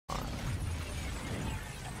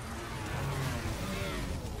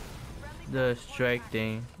the strike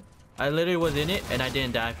thing. I literally was in it and I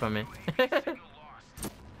didn't die from it.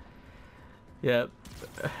 Yep.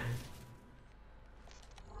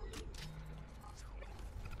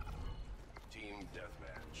 Team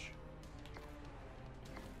deathmatch.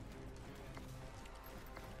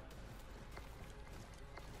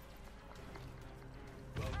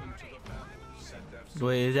 Welcome to the battle. Set def.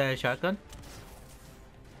 Wait, is that a shotgun?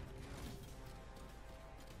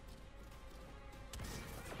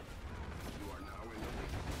 You are now in the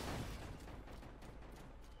lead.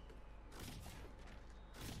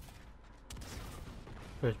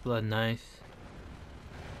 First blood, nice.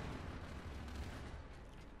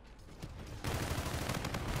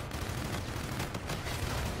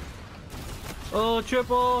 Oh,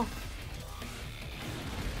 triple!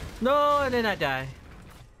 No, and then I die.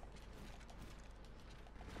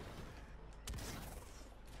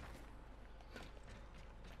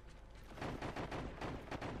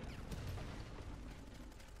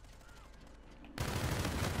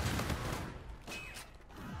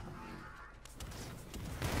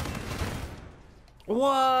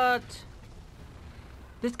 What?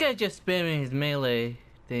 This guy just spamming his melee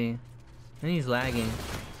thing, and he's lagging.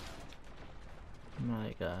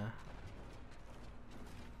 My god.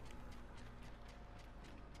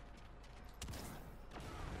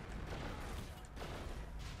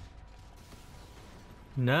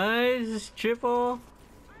 Nice triple.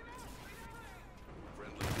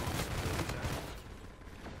 Friendly support is active.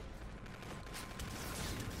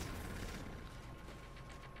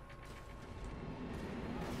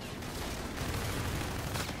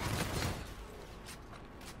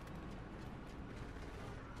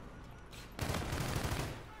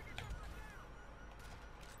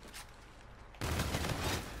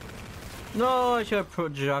 No, I should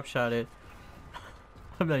have drop shot it.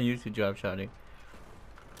 I'm not used to drop shotting.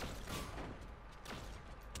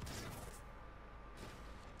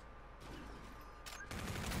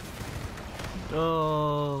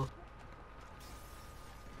 Oh.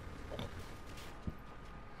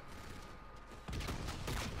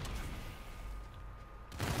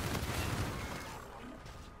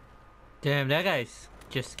 Damn, that guy's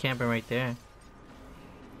just camping right there.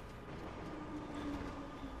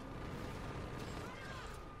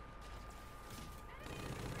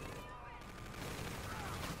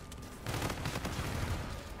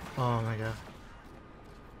 Oh my god.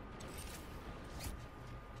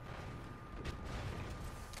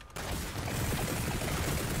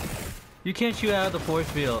 You can't shoot out of the force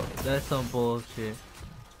field. That's some bullshit.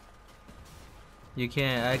 You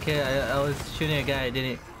can't. I can't. I was shooting a guy. I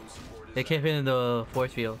didn't. They kept hitting the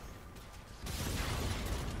force field.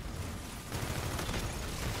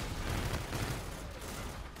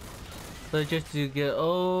 So just to get.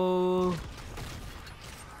 Oh.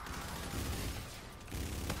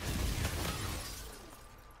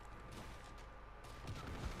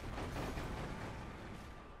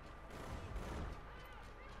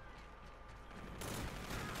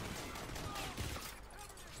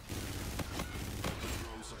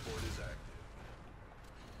 Drone support is active.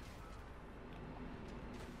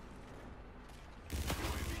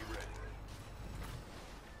 UAV ready.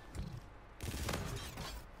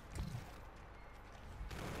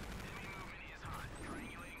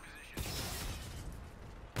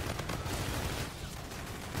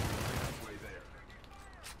 Halfway there.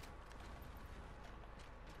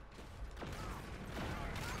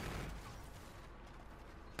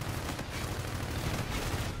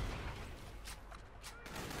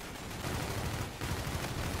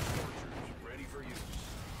 Tortures ready for use.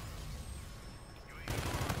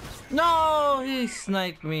 No, he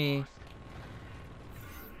sniped me.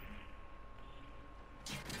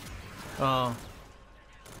 Oh.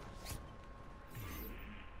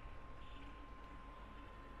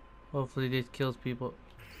 Hopefully this kills people.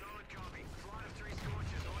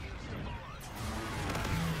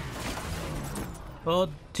 Oh,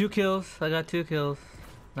 2 kills. I got 2 kills.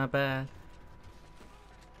 Not bad.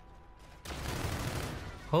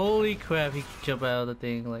 Holy crap, he can jump out of the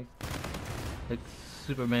thing like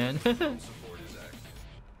Superman. Drone support is active.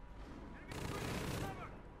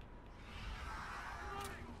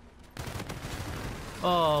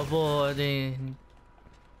 Oh boy, I didn't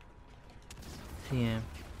see him.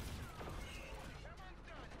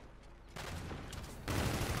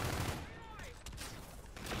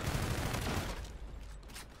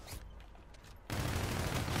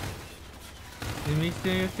 Did me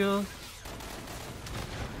steal your kills?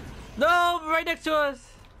 No, right next to us.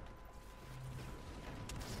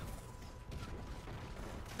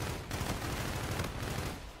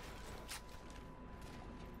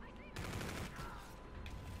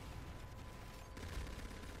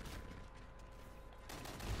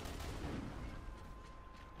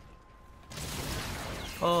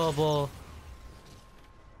 Oh, boy.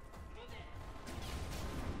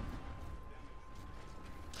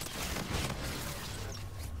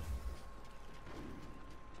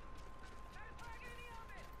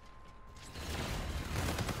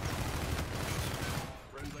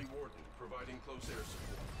 Friendly warden providing close air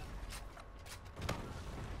support.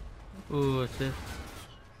 Ooh, what's this?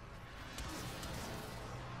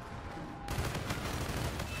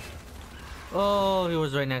 Oh, he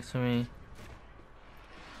was right next to me.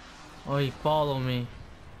 Oh, he followed me.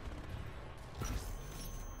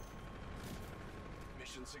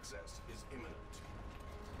 Mission success is imminent.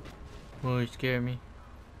 Oh, he scared me.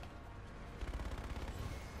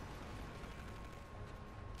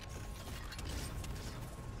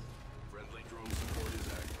 Friendly drone support is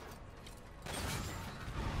active.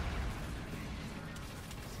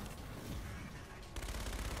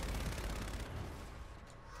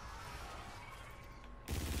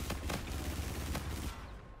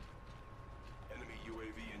 Enemy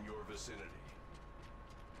UAV in your vicinity.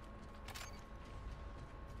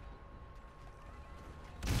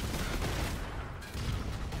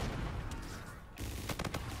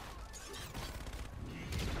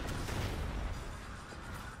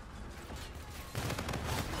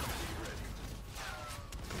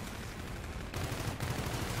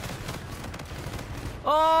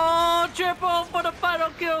 Oh, triple for the final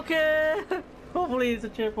kill, kid! Hopefully it's a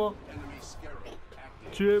triple. Enemy Scarab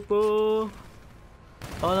active. Triple.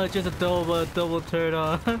 Oh no, just a double turn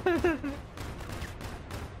on.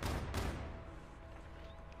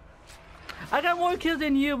 I got more kills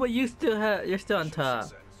than you, but you're still on top.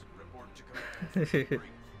 Success. Report to command.